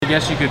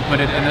guess you could put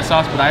it in the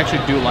sauce, but I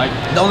actually do like.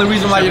 The only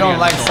reason why you don't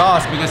like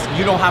sauce. sauce because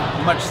you don't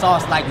have much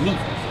sauce like me.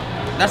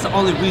 That's the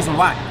only reason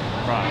why.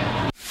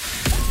 Right.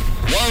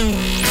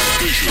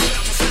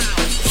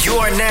 You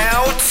are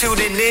now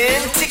tuning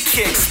in to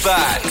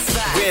Kickspot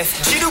with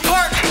Jinu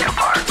Park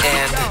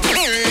and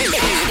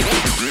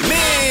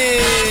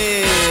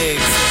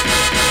Migs.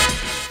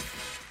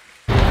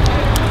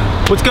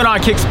 What's going on,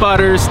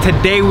 Kickspotters?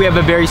 Today we have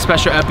a very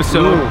special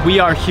episode. Ooh. We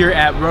are here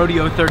at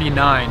Rodeo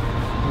 39.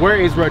 Where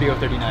is Rodeo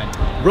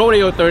 39?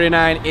 Rodeo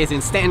 39 is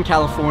in Stanton,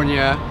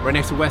 California, right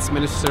next to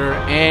Westminster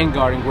and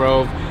Garden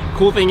Grove.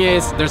 Cool thing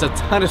is, there's a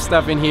ton of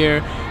stuff in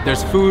here.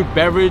 There's food,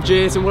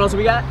 beverages, and what else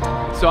we got?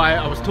 So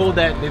I was told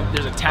that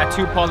there's a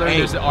tattoo parlor,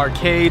 there's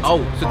arcades.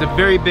 Oh. So it's a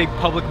very big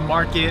public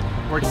market.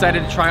 We're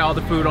excited to try all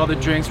the food, all the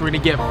drinks. We're gonna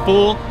get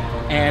full,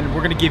 and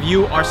we're gonna give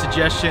you our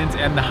suggestions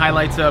and the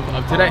highlights of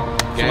today.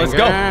 So let's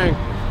go.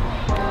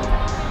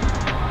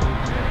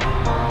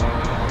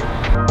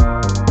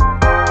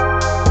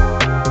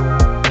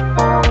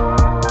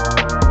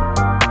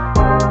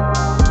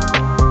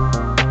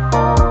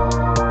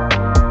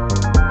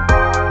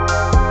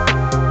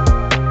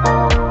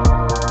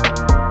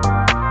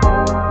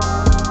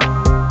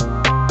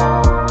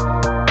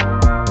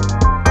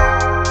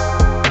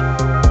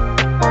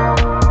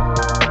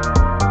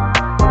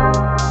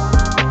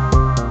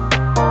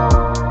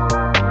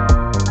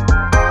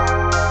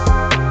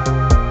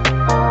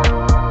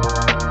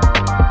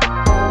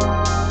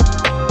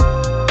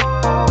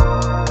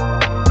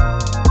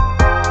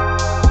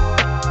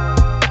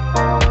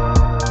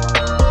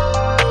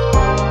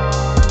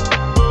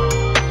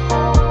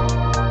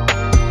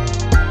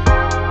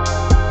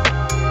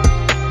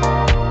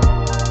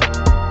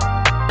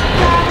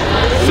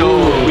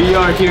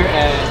 Here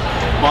at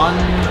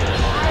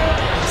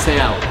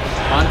Bonsale.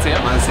 Bonsu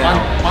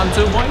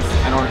Boys?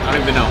 I don't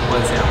even know.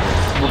 Bonsale.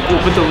 We'll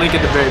put the link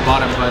at the very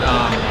bottom, but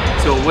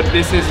so what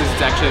this is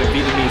actually a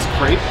Vietnamese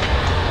crepe.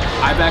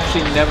 I've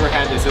actually never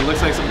had this. It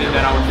looks like something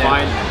that I would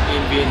find in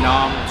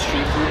Vietnam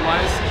street food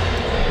wise.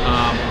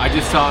 I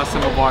just saw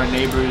some of our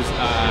neighbors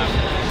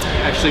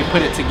actually put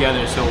it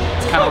together, so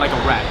it's kind of like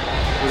a wrap.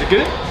 Was it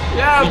good?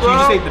 Yeah, Did bro.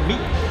 you just ate the meat?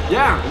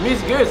 Yeah, the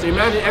meat's good, so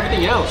imagine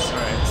everything else.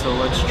 Alright, so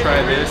let's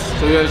try this.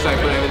 So you just like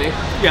put everything?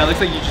 Yeah, it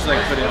looks like you just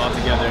like put it all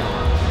together.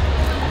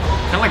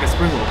 Kind of like a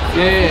spring roll.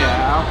 Yeah,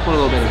 I'll put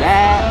a little bit of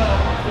that.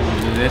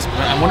 Do this,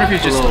 but I wonder if you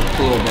Put just... a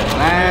little bit of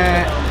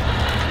that.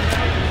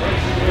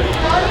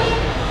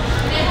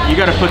 You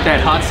gotta put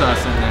that hot sauce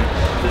in there.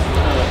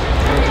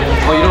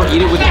 Oh, you don't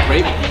eat it with the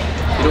crepe?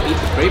 You don't eat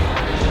the crepe?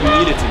 You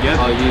eat it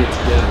together. Oh, you eat it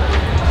together.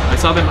 I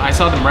saw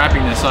them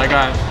wrapping this, so I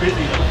got...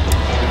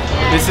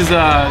 This is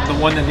the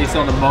one that they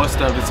sell the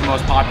most of. It's the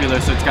most popular,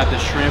 so it's got the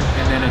shrimp,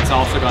 and then it's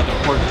also got the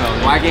pork belly.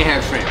 Well, I can't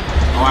have shrimp.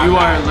 Oh, You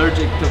are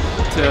allergic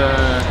to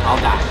I'll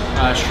die.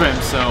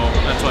 shrimp, so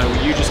that's why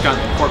you just got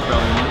the pork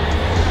belly one.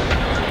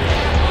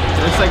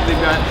 It looks like they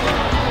got...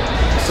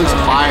 This looks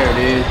fire,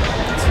 dude.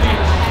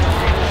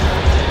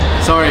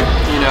 Sorry,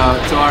 you know,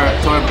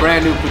 to our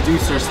brand new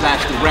producer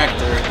slash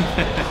director.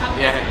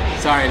 Yeah,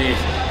 sorry, dude.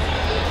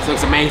 This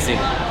looks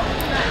amazing.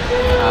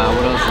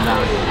 What else is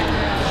down here?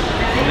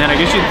 And then I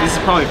guess this is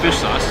probably fish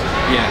sauce.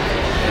 Yeah.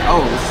 Oh,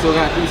 we still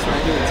got these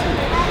right here too.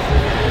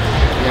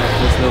 Yeah,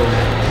 this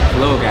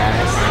little guys.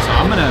 Alright, so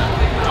I'm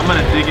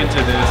gonna dig into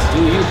this.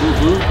 Do you, boo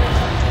boo?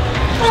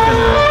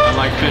 I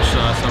like fish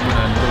sauce, so I'm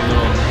gonna do a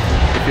little...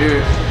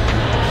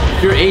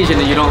 If you're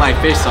Asian and you don't like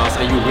fish sauce,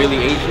 are you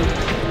really Asian?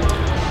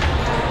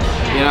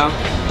 You know?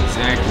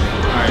 Exactly.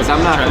 Alright, Because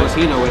I'm not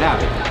Filipino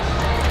without it.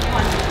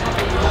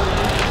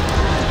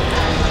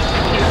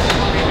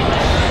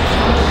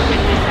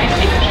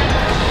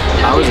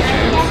 I was a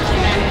fan.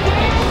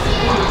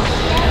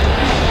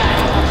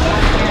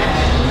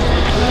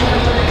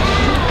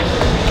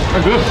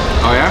 They're good.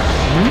 Oh yeah?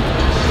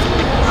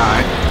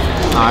 Alright,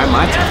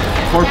 my turn.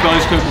 Pork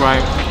belly's cooked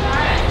right,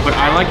 but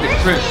I like the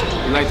crisp.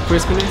 You like the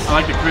crispiness? I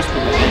like the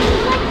crispiness.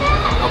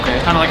 Okay.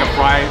 Kind of like a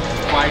fry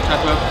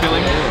type of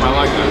feeling. I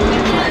like that.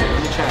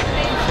 Let me try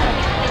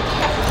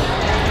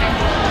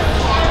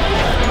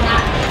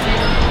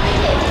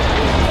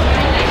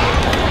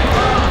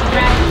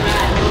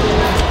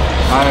it.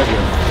 I agree.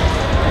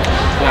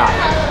 Yeah.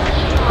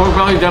 Pork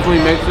belly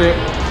definitely makes it.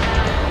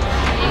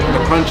 The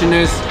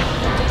crunchiness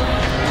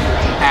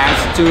adds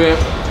to it.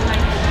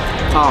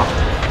 Oh.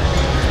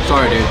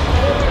 Sorry, dude.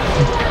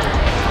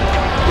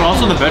 But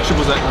also the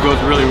vegetables that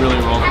goes really, really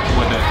well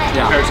with it.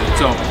 Yeah. Comparison.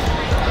 So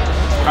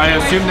I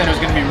assumed that it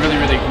was going to be really,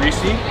 really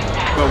greasy,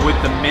 but with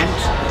the mint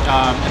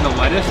and the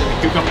lettuce and the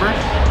cucumber,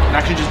 it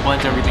actually just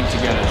blends everything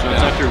together. So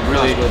it's actually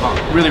really,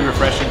 really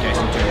refreshing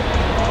tasting too.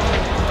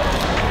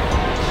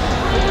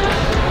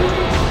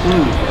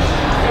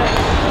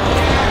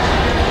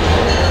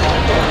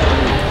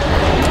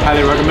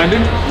 Highly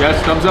recommended.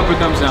 Yes, thumbs up or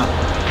thumbs down?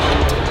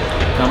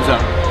 Thumbs up.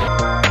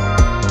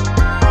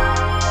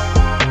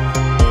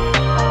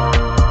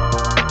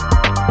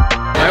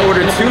 I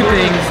ordered two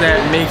things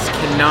that Migs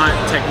cannot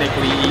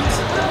technically eat.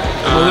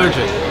 I'm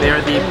allergic. They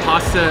are the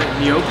pasta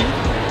gnocchi.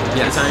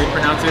 Yes. That's how you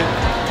pronounce it.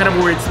 Kind of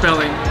weird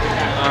spelling.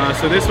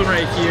 So this one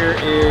right here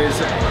is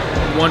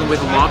one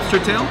with lobster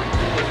tail.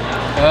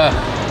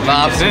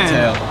 Lobster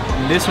Then tail.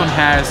 This one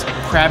has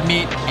crab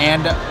meat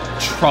and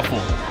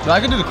truffle. No, I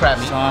can do the crab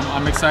meat. So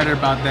I'm excited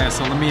about that.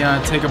 So let me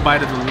take a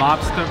bite of the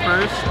lobster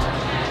first.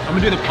 I'm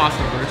gonna do the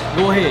pasta first.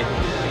 Go ahead,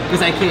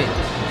 because I can't.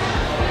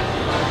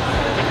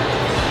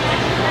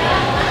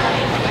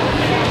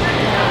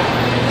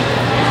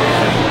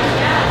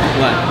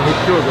 What?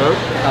 It's so good.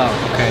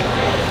 Oh, okay.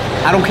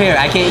 I don't care.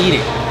 I can't eat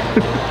it.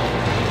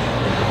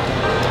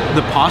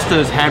 The pasta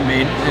is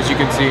handmade, as you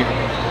can see,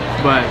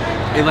 but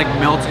it like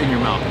melts in your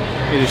mouth.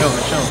 It is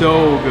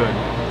so good.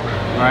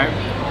 All right.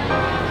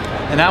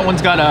 And that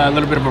one's got a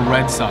little bit of a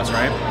red sauce,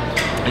 right?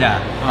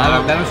 Yeah.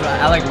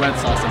 I like red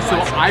sauce. So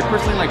I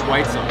personally like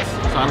white sauce.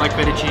 So I like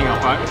fettuccine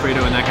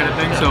alfredo and that kind of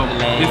thing. So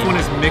this one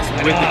is mixed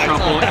with the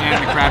truffle and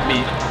the crab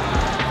meat.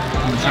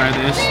 I'm gonna try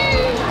this.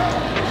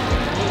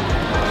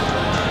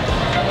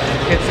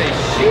 It's a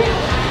shit.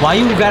 Why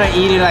you gotta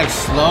eat it like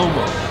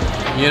slow-mo?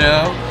 You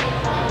know?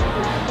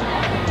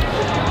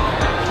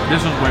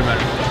 This one's way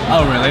better.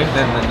 Oh really?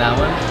 Than that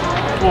one?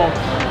 Well,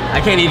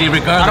 I can't eat it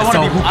regardless.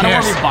 I don't want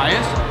cares? to be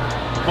biased,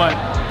 but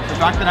the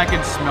fact that I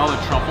can smell the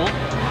truffle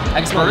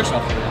I can smell the first,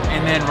 truffle.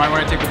 and then right when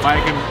I take the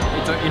bite,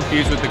 it's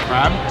infused with the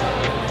crab.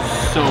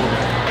 So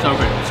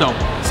good, so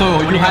good.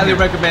 So when you highly come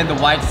here- recommend the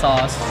white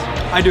sauce.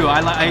 I do. I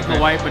like the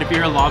white, but if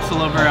you're a lobster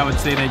lover, I would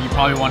say that you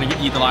probably want to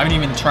eat the. I haven't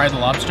even tried the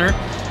lobster,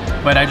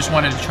 but I just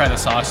wanted to try the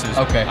sauces.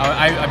 Okay.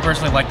 I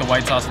personally like the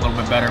white sauce a little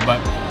bit better,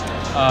 but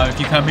if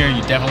you come here,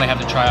 you definitely have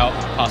to try out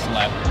Pasta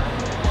Lab.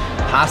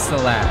 Pasta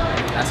Lab.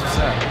 That's what's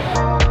up.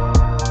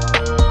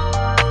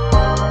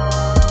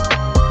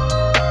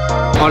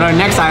 On our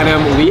next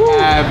item, we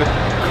have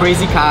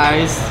Crazy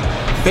Kai's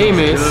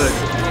famous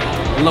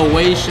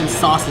Laotian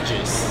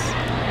sausages.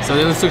 So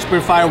this looks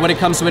pretty fire. What it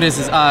comes with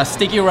is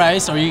sticky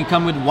rice, or you can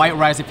come with white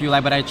rice if you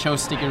like, but I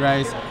chose sticky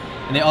rice.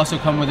 And they also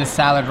come with a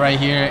salad right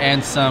here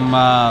and some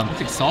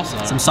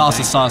salsa. Some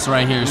salsa sauce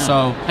right here. Yeah.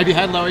 So have you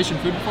had Laotian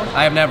food before?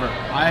 I have never.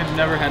 I've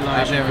never had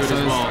Laotian food So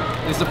as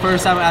well. it's the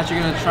first time I'm actually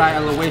gonna try a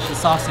Laotian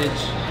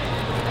sausage.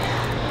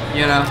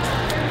 You know,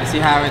 and see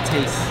how it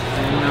tastes.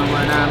 You know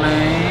what I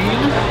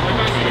mean?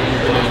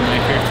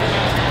 Okay.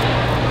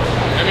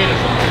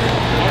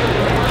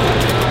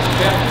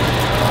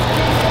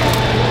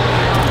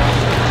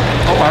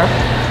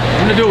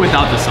 I'm gonna do it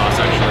without the sauce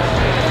actually.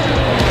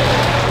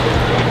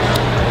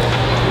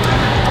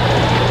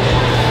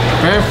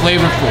 Very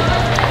flavorful.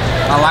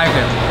 I like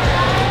it.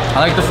 I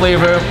like the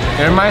flavor.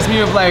 It reminds me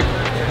of like,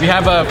 we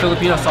have a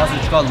Filipino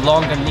sausage called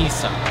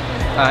longanisa.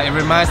 It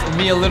reminds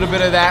me a little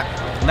bit of that.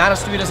 Not as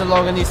sweet as a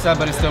longanisa,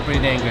 but it's still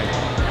pretty dang good.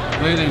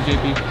 What do you think,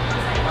 JP?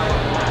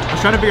 I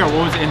was trying to figure out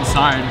what was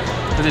inside,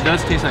 because it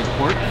does taste like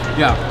pork.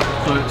 Yeah.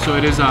 So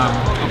it is a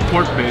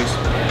pork base.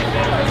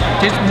 It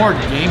tastes more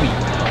gamey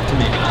to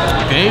me.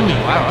 Gamey.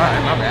 Wow,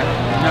 alright, my bad.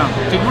 No,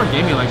 it tastes more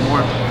gamey, like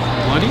more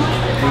bloody.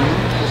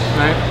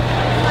 Right?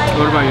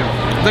 What about you?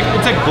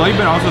 It's like bloody,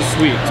 but also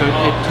sweet. So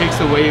it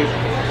takes away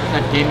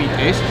that gamey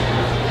taste,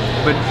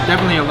 but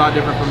definitely a lot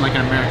different from like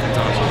an American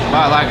sausage.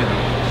 Wow, I like it.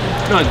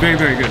 No, it's very,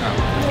 very good.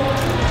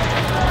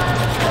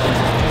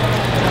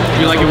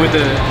 You like it with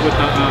the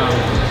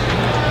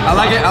I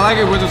like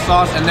it with the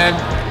sauce, and then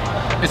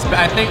it's.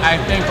 I think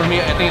for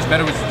me, I think it's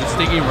better with the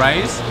sticky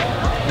rice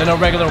than a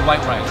regular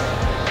white rice.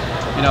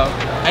 You know,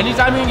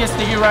 anytime you can get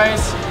sticky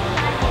rice,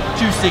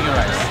 choose sticky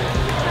rice.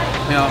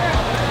 You know,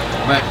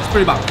 but it's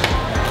pretty bomb.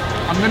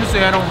 I'm gonna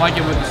say I don't like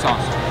it with the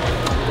sauce.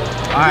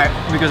 Alright.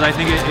 Because I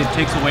think it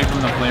takes away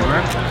from the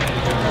flavor.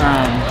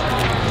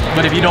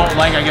 But if you don't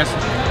like, I guess,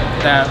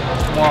 that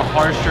more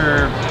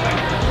harsher,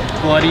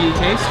 bloody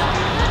taste,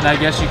 then I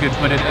guess you could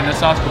put it in the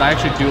sauce, but I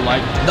actually do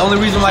like it. The only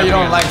reason why you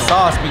don't like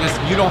sauce because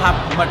you don't have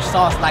much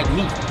sauce like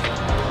me.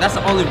 That's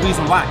the only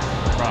reason why.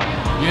 Bruh.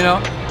 You know?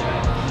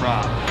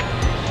 Bruh.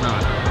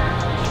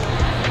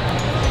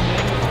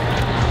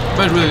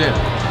 But it's really good.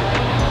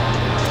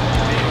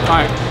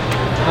 Alright.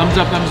 Thumbs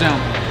up, thumbs down.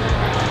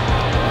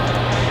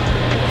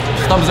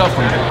 Thumbs up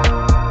for me.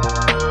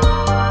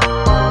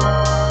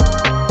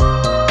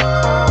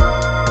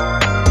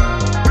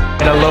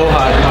 And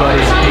aloha,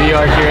 everybody. We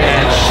are here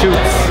at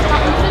Shoots.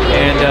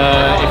 And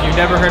if you've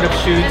never heard of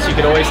Shoots, you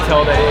can always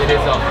tell that it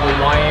is a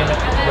Hawaiian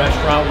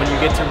restaurant when you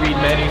get to read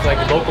menus like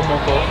Loco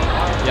Moco,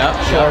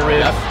 shore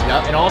ribs,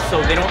 and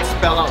also they don't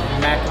spell out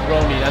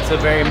macaroni. That's a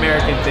very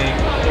American thing.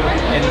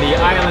 In the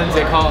islands,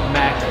 they call it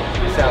mac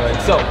salad.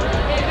 So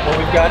what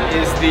we've got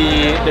is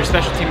their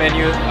specialty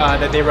menu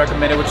that they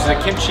recommended, which is a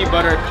kimchi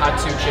butter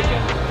katsu chicken.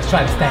 Let's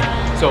try this thing.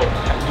 So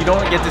you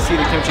don't get to see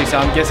the kimchi, so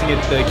I'm guessing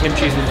the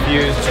kimchi is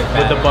infused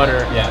with the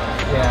butter. Yeah,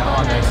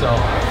 on there. So,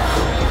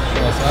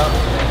 what's up?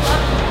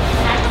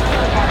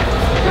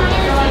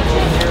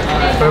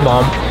 Pretty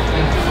bomb.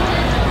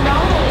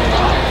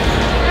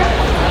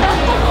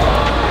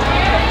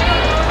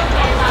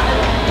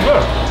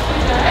 Good.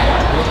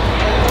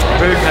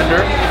 Very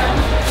tender.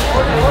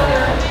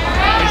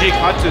 Usually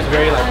katsu is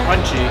very like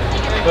crunchy,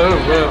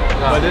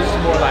 but this is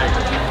more like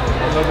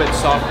a little bit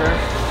softer.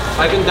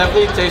 I can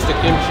definitely taste the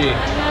kimchi.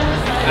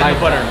 And the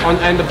butter.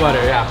 And the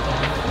butter, yeah.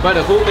 But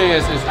the cool thing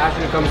is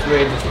actually comes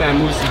with the spam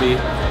musubi,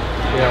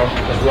 you know,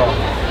 as well.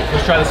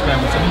 Let's try the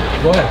spam musubi.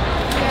 Go ahead.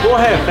 Go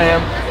ahead,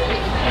 fam.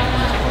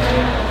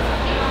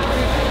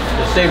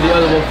 Just save the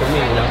other one for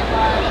me, you know.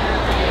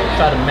 Let's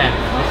try the mac.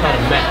 Let's try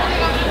the mac.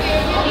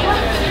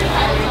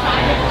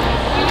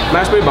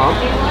 Mac's pretty bomb.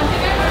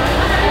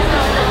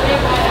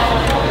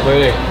 What do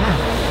you think?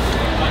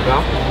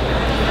 Yeah?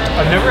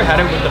 I've never had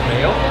it with the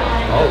mayo.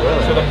 Oh,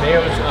 really? So the mayo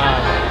is,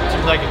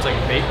 seems like it's like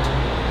baked.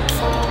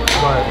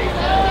 But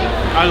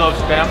I love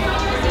spam.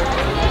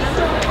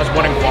 I was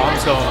born in Guam,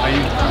 so I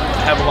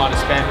have a lot of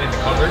spam in the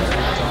cupboards.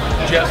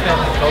 Do you have spam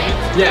in the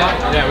cupboards? Yeah.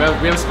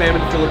 We have spam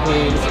in the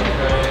Philippines.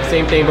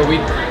 Same thing, but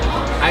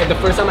the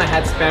first time I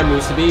had spam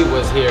musubi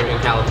was here in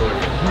California.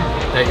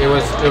 Like it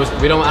was.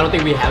 I don't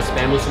think we have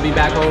spam musubi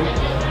back home.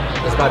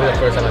 That's probably the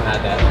first time I've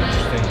had that.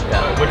 Interesting.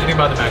 Yeah. What do you think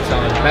about the mac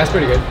salad? That's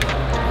pretty good.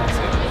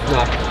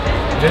 Nah.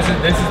 This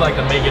is like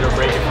the make it or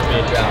break it for me.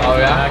 Yeah. Oh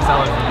yeah. Mac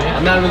salad for me.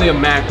 I'm not really a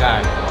Mac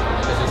guy.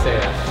 Let's just say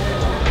that.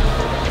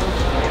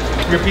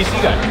 You're a PC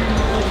guy.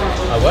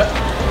 What?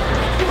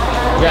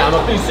 Yeah, I'm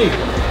a PC.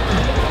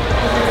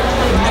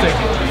 Interesting.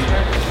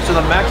 So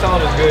the mac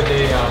salad is good.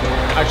 They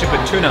actually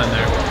put tuna in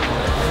there,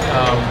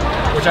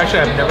 which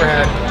actually I've never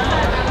had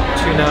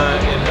tuna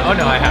in. Oh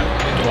no, I have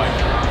in Dubai.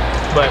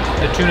 But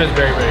the tuna is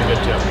very, very good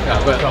too. Yeah,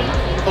 but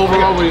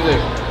overall, what do you think?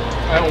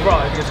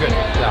 Overall, I think it's good.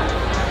 Yeah.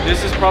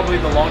 This is probably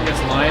the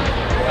longest line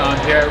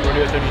here at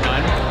Rodeo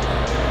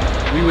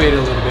 39. We waited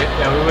a little bit.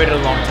 Yeah, we waited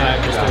a long time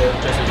just to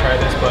try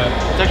this, but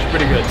it's actually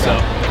pretty good, so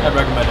I'd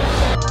recommend it.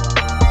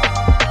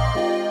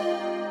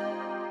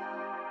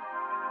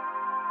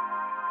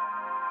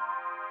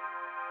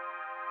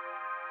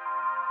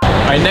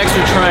 Alright, next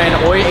we're trying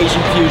Oi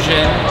Asian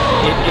Fusion.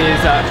 It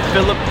is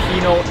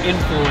Filipino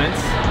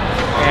influence,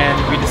 and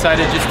we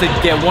decided just to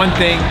get one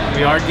thing.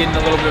 We are getting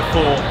a little bit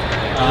full.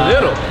 A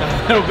little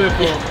bit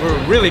full. We're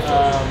really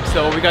full.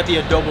 So we got the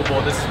adobo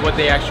bowl. This is what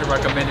they actually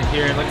recommended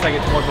here. It looks like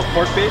it's more of a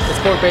pork base. It's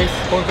pork base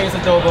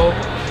adobo.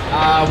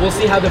 We'll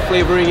see how the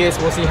flavoring is.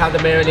 We'll see how the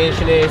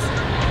marination is.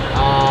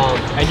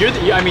 And you're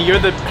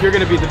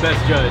gonna be the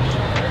best judge.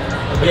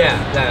 Yeah.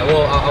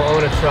 Well, I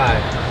want to try.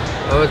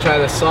 I want to try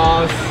the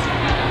sauce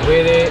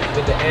with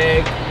the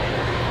egg.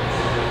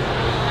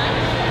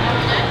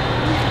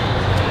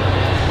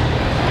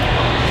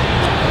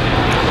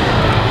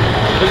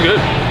 It's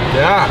good.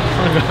 Yeah,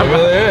 it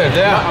really is.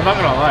 Yeah. I'm not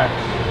gonna lie.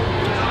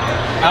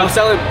 I was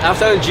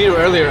telling Gino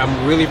earlier, I'm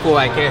really full.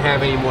 I can't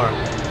have any more.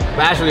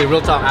 But actually, real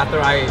talk, after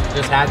I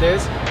just had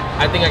this,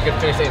 I think I could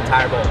finish the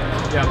entire bowl.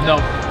 Yeah, no.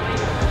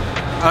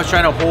 I was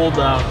trying to hold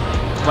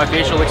my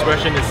facial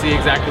expression to see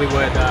exactly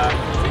what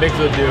Mix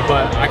would do,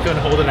 but I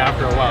couldn't hold it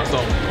after a while.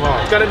 So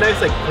it's got a nice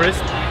like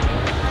crisp.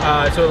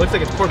 So it looks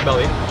like it's pork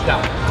belly.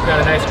 Yeah. It's got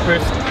a nice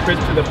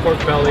crisp to the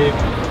pork belly.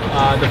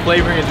 The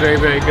flavoring is very,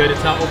 very good.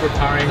 It's not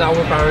overpowering. It's not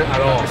overpowering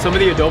at all. Some of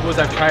the adobos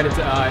I've tried,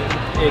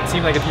 it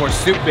seemed like it's more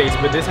soup based,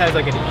 but this has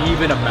like an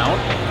even amount,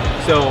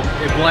 so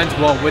it blends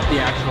well with the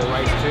actual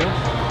rice too.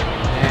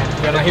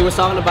 And He was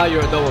talking about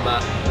your adobo,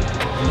 man.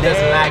 He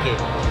doesn't like it.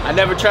 I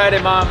never tried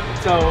it, Mom,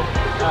 so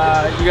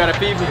you gotta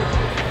feed me.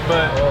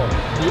 But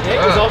the egg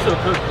is also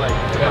cooked like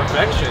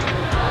perfection.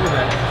 Look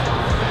at that.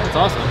 It's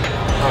awesome.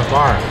 Oh,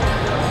 far.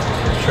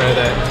 Let's try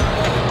that.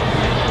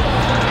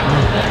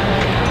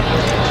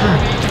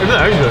 It's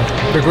actually good.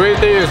 The great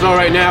thing is,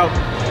 right now,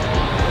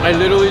 I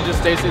literally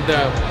just tasted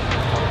the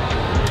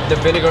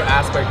vinegar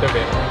aspect of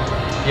it.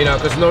 You know,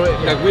 because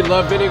like we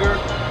love vinegar,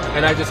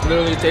 and I just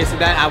literally tasted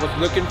that. I was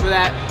looking for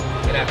that,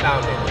 and I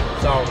found it.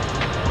 So,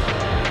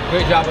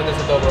 great job on this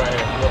adobo right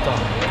here. We'll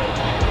talk.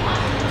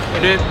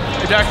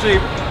 It actually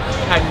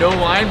had no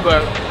line,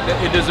 but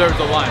it deserves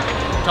a line.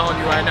 I'm telling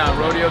you right now,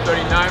 Rodeo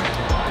 39,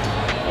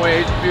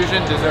 Oi Asian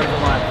Fusion deserves a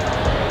line.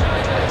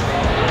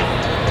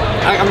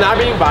 I'm not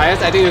being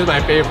biased. I think this is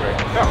my favorite.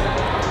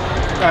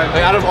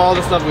 Like, out of all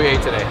the stuff we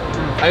ate today,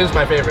 I think it's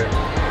my favorite.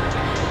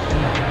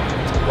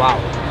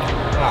 Wow.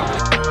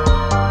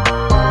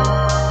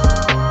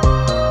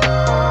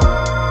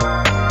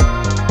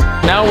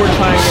 Now we're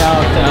trying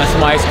out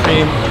some ice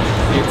cream.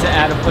 It's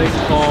at a place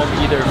called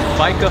either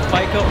Fika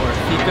or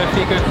Fika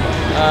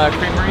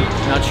Creamery.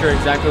 Not sure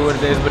exactly what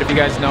it is, but if you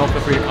guys know,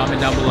 feel free to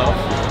comment down below.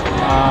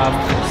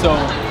 So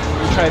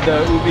we tried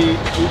the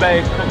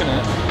ube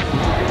coconut.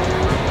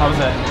 How was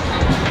that?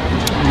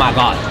 Oh my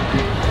god.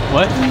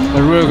 What?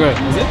 They're really good.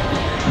 Is it?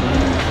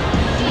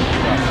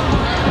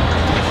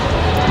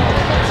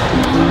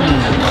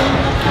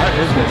 That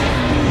is good.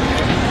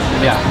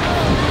 Yeah.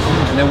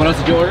 And then what else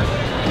did you order?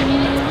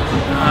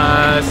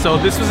 So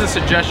this was a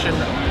suggestion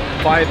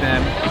by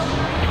them.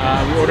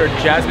 We ordered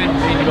jasmine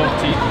green milk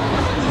tea.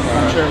 I'm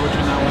not sure which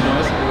one that one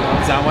was.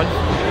 It's that one.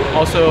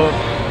 Also,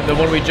 the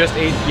one we just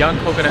ate, young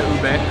coconut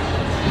ube.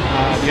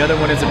 The other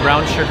one is a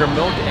brown sugar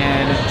milk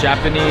and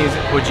Japanese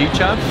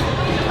hojicha.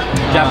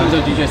 Japanese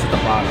hojicha is at the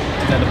bottom.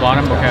 It's at the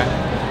bottom, okay.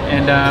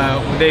 And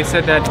they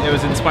said that it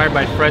was inspired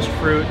by fresh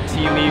fruit,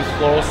 tea leaves,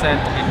 floral scent,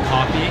 and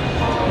coffee,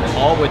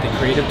 all with a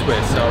creative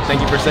twist. So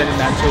thank you for sending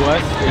that to us.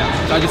 Yeah.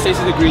 So I just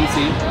tasted the green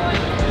tea.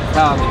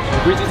 The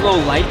green tea's a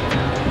little light,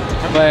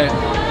 but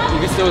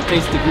you can still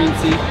taste the green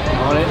tea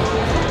on it.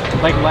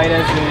 Like light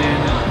as in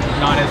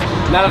not as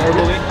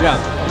herbally? Yeah,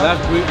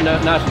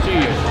 not too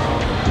years.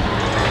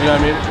 You know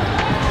what I mean?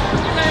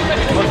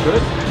 That's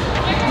good.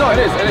 No,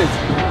 it is.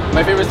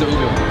 My favorite is the ube.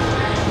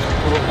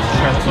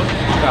 Try this one?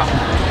 Yeah.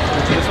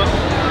 This one?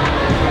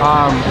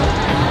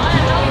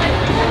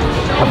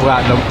 I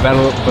forgot the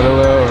vanilla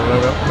or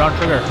whatever. Brown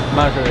sugar.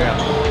 Brown sugar, yeah.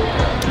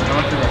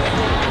 Brown sugar.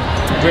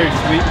 Very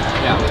sweet.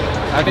 Yeah.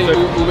 I think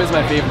ube is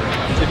my favorite.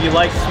 If you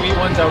like sweet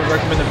ones, I would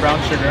recommend the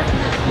brown sugar.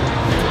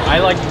 I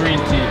like green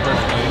tea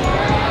personally.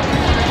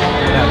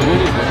 Yeah, the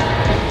green is good.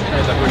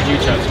 There's a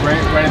Hojicha. It's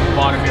right at the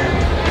bottom here.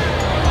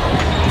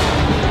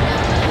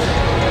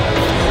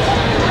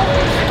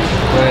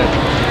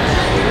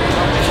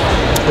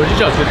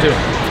 Hojicha is good too.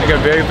 Like a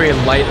very, very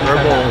light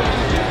herbal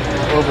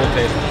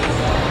taste.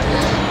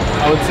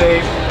 I would say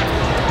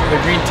the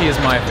green tea is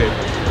my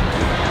favorite.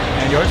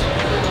 And yours?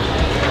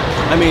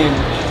 I mean,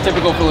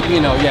 typical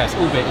Filipino, yes,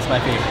 ube is my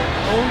favorite.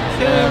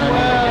 Okay,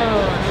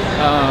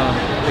 wow.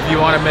 If you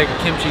want to make a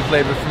kimchi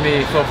flavor for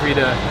me, feel free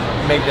to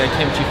make that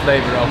kimchi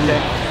flavor,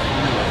 okay?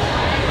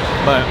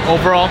 But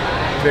overall,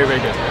 very, very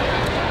good.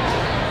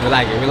 We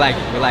like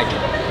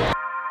it.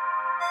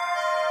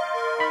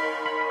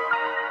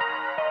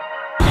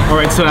 All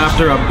right, so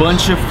after a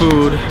bunch of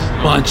food,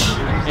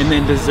 and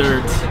then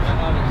desserts,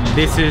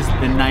 this is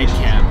the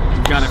nightcap.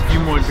 We've got a few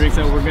more drinks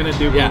that we're gonna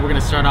do, but we're gonna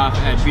start off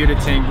at Beer to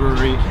Tang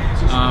Brewery.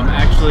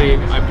 Actually,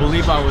 I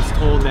believe I was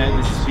told that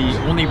this is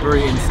the only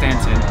brewery in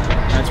Stanton.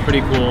 That's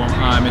pretty cool,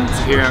 and it's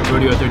here at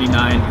Rodeo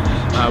 39.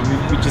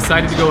 We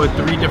decided to go with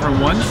 3 different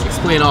ones.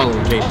 Explain all of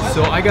them, babe.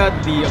 So I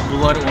got the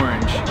blood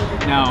orange.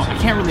 Now, I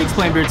can't really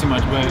explain beer too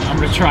much, but I'm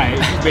gonna try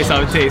it based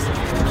on the taste.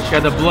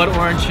 Got the blood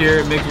orange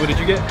here. Mix, what did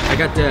you get? I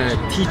got the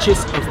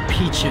Teaches of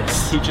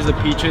Peaches. Teaches of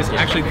Peaches.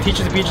 Actually,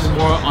 Teaches of Peaches is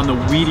more on the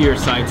weedier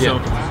side, so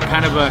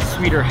kind of a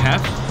sweeter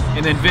heft.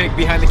 And then Vic,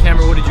 behind the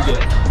camera, what did you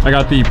get? I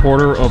got the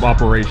Porter of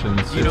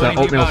Operations. You know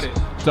anything about it?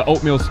 It's an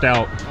oatmeal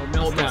stout.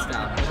 Oatmeal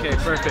stout. Okay,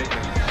 perfect.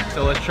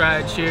 So let's try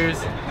it. Cheers.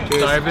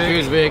 Sorry, Vic.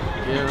 Cheers, Vic.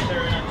 Yeah.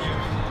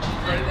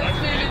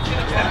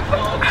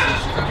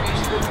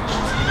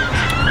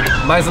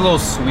 Mine's a little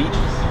sweet.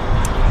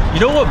 You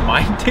know what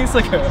mine tastes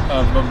like?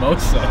 A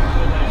mimosa.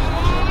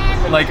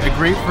 Like a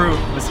grapefruit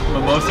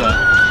mimosa.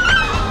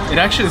 It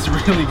actually is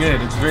really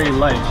good. It's very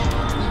light.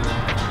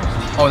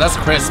 Oh, that's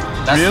crisp.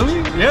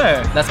 Really?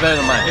 Yeah. That's better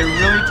than mine. It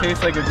really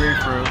tastes like a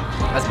grapefruit.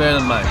 That's better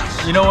than mine.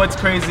 You know what's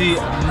crazy?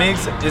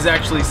 Migs is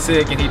actually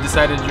sick and he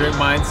decided to drink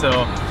mine,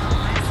 so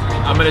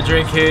I'm gonna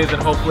drink his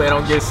and hopefully I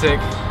don't get sick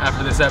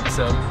after this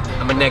episode.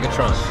 I'm a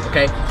Negatron,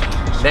 okay?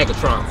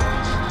 Negatron.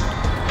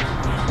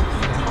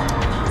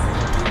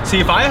 See,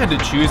 if I had to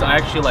choose, I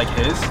actually like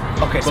his.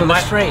 Okay, so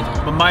let's trade.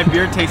 But my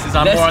beer taste is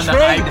more on the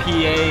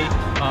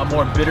IPA,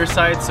 more bitter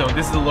side, so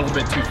this is a little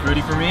bit too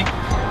fruity for me.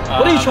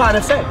 What are you trying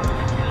to say?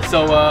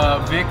 So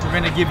Vic, we're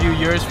gonna give you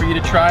yours for you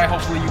to try.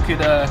 Hopefully you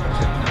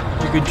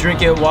could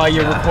drink it while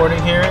you're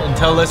recording here and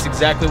tell us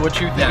exactly what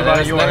you think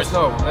about yours.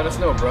 Let us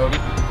know, Brody.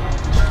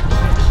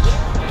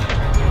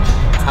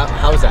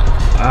 How's that?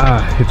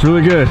 It's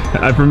really good.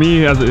 For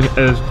me, as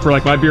for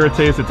like my beer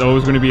taste, it's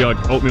always going to be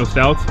like oatmeal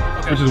stouts,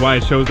 which is why I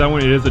chose that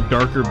one. It is a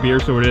darker beer,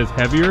 so it is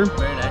heavier.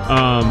 Very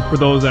nice. For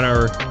those that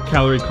are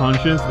calorie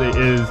conscious, it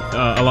is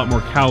a lot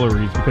more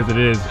calories because it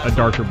is a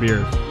darker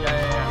beer.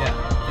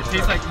 Yeah. It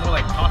tastes like more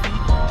like coffee.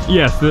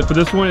 Yes, for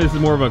this one is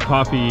more of a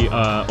coffee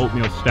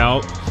oatmeal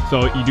stout.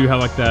 So you do have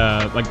like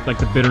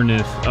the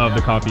bitterness of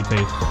the coffee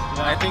taste.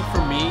 I think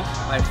for me,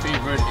 my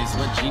favorite is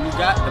what Ginu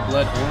got, the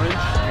blood orange.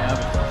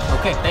 Yeah.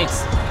 Okay,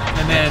 thanks.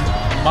 And then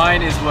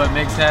mine is what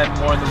Migs had,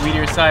 more on the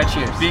weedier side.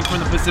 Cheers. Being from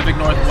the Pacific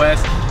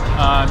Northwest,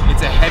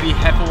 it's a heavy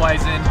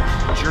Hefeweizen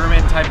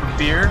German type of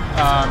beer.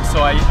 So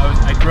I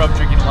grew up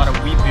drinking a lot of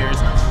wheat beers.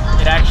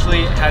 It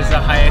actually has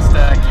the highest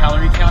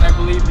calorie count, I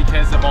believe,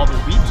 because of all the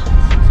wheat.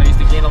 So I used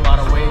to gain a lot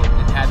of weight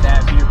and had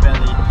that beer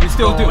belly. You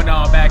still do.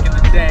 No, back in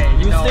the day.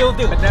 You still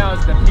do. But now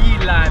it's the B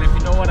line, if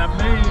you know what I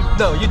mean.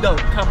 No, you don't.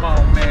 Come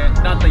on, man.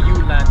 Not the U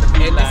line, the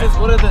B line. And this is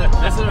one of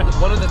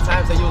the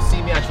times that you'll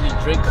see me actually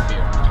drink a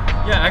beer.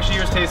 Yeah, actually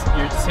yours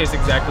tastes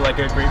exactly like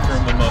a grapefruit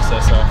mimosa,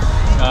 so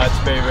it's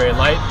very, very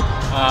light.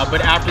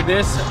 But after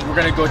this, we're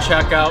gonna go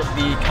check out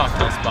the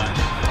cocktail spot.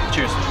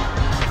 Cheers.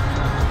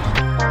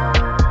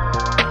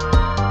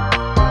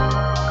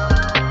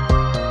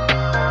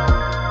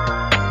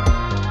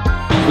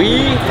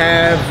 We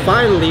have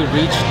finally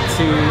reached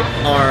to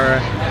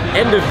our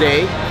end of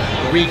day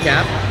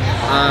recap.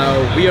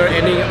 We are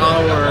ending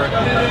our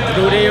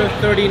Rodeo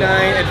 39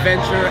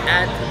 adventure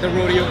at the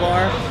Rodeo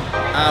Bar,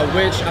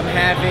 which I'm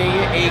having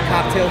a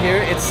cocktail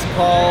here. It's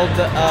called,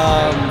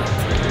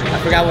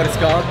 I forgot what it's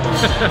called.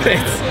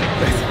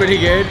 it's pretty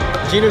good.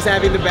 Gino's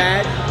having the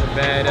bad.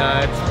 man.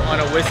 It's on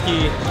a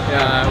whiskey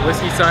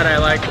whiskey side. I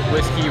like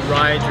whiskey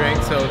rye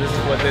drink, so this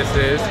is what this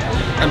is.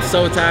 I'm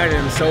so tired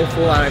and I'm so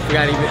full. I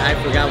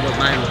forgot what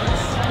mine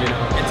was. You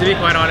know. And to be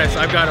quite honest,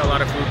 I've got a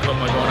lot of food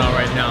coma going on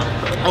right now.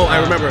 Oh, I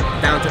remember.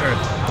 Down to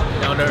Earth.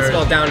 Down to It's Earth.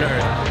 called Down to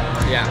Earth.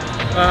 Yeah.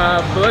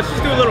 But let's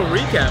just do a little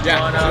recap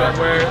on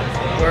sure.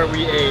 where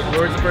we ate.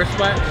 Where was the first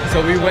spot?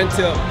 So we went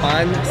to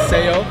Pan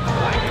Seo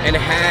and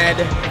had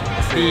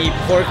the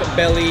pork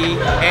belly,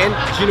 and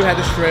Gino had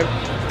the shrimp.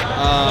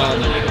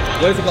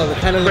 What is it called?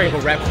 Kind of like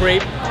a wrap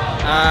crepe.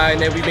 And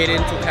then we made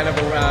it into kind of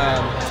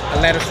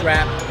a lettuce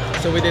wrap.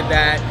 So we did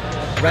that.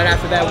 Right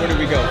after that, where did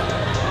we go?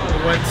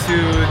 We went to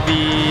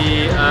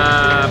the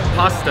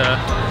pasta.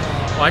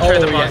 Well, I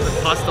tried the pasta.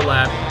 Yes. Pasta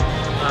lab.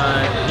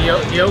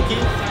 Gnocchi.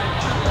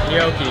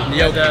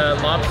 The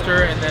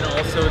lobster, and then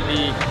also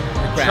the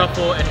crab.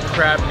 truffle and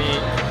crab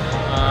meat.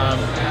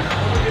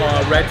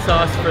 Red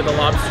sauce for the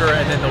lobster,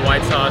 and then the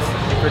white sauce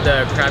for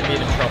the crab meat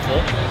and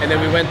truffle. And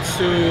then we went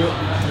to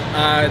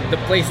the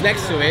place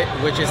next to it,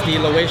 which is the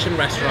Laotian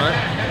restaurant.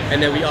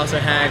 And then we also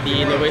had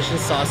the Laotian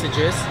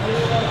sausages.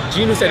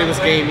 Gino said it was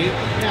gamey.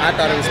 I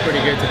thought it was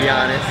pretty good, to be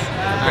honest.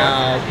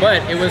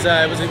 But it was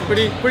a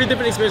pretty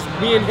different experience.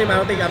 Me and him,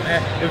 I don't think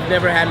we've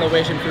never had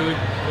Laotian food,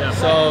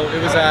 so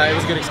it was a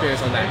good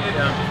experience on that.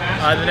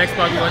 Yeah. The next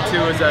spot we went to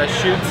was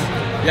Shoots.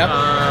 Yep.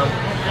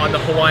 On the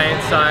Hawaiian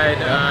side,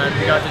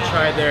 we got to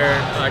try their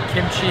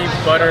kimchi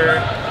butter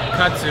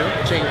katsu.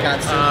 Chicken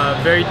katsu.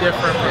 Very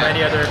different from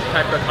any other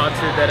type of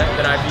katsu that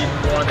I've eaten,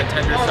 more on the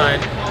tender side.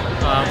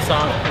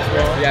 Soft as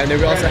well. Yeah, and then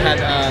we also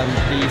had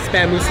the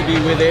spam musubi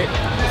with it.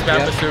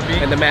 Spam musubi.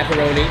 And the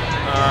macaroni.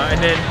 And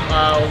then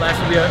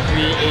lastly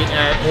we ate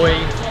at Oi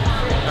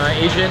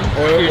Asian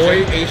Fusion.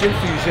 Oi Asian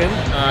Fusion.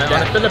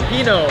 On a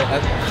Filipino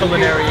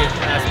culinary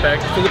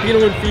aspect.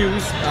 Filipino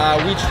infused.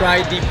 We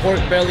tried the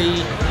pork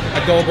belly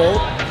adobo,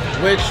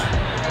 which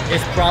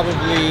is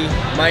probably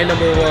my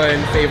 #1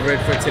 favorite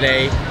for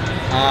today.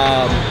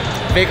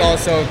 Vic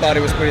also thought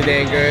it was pretty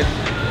dang good.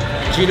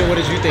 Gino,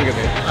 what did you think of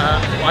it?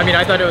 I mean,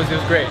 I thought it was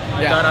great.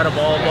 I thought out of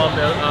all of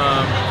them,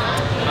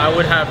 I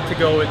would have to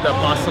go with the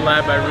pasta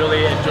lab. I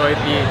really enjoyed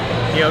the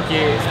gnocchi,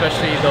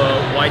 especially the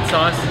white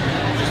sauce,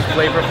 which is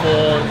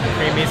flavorful and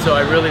creamy. So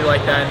I really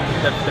like that.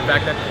 The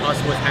fact that the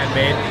pasta was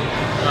handmade.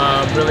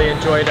 Really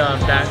enjoyed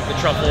that. The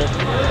truffle,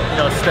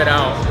 stood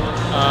out.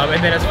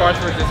 And then as far as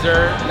for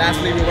dessert,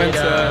 lastly we went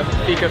to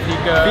Fika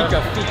Fika.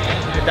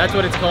 If that's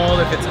what it's called.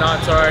 If it's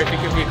not, sorry,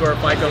 Fika Fika or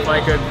Fika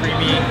Fika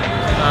creamy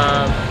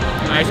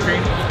ice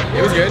cream.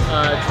 It was good.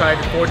 Tried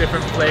 4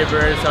 different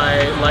flavors.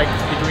 I liked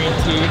the green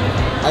tea.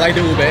 I like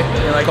the ube.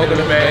 I like the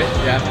ube.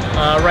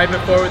 Yeah. Right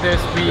before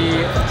this,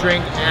 we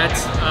drank at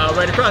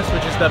right across,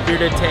 which is the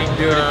Bearded Tang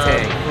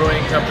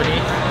Brewing Company.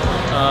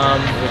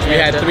 Which we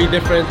had 3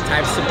 different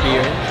types of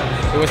beer.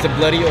 It was the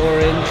Bloody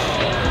Orange,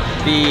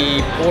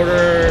 the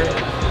porter,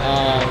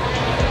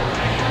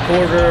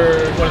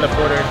 one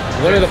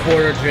of the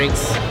porter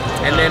drinks,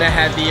 and then I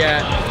had the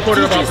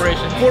Porter of Peaches,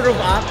 Operations. Porter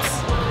of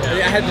Ops.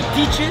 I had the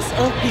Peaches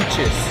of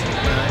Peaches.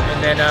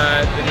 And then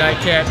the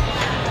nightcap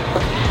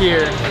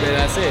here. And then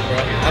that's it, bro.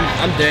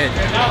 I'm dead.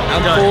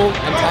 I'm done. full.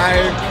 I'm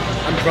tired.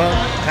 I'm drunk,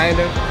 kind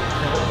of.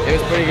 It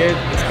was pretty good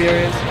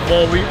experience.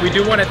 Well, we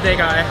do want to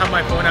thank. I have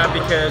my phone out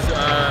because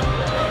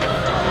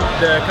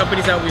the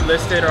companies that we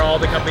listed are all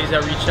the companies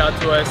that reached out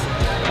to us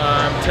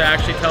to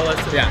actually tell us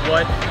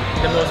what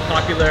the most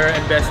popular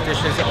and best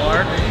dishes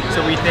are. So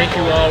we thank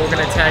you all. We're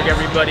going to tag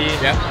everybody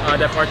that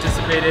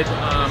participated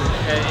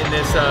in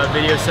this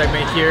video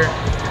segment here.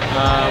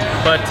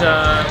 But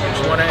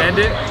just want to end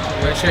it.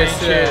 Cheers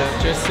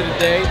to the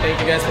day. Thank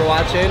you guys for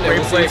watching. And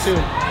we'll see you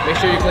soon. Make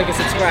sure you click and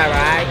subscribe,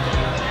 alright?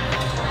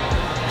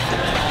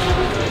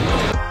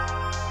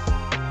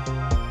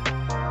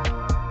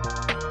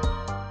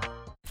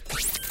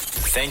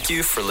 Thank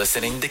you for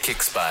listening to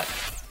Kickspot.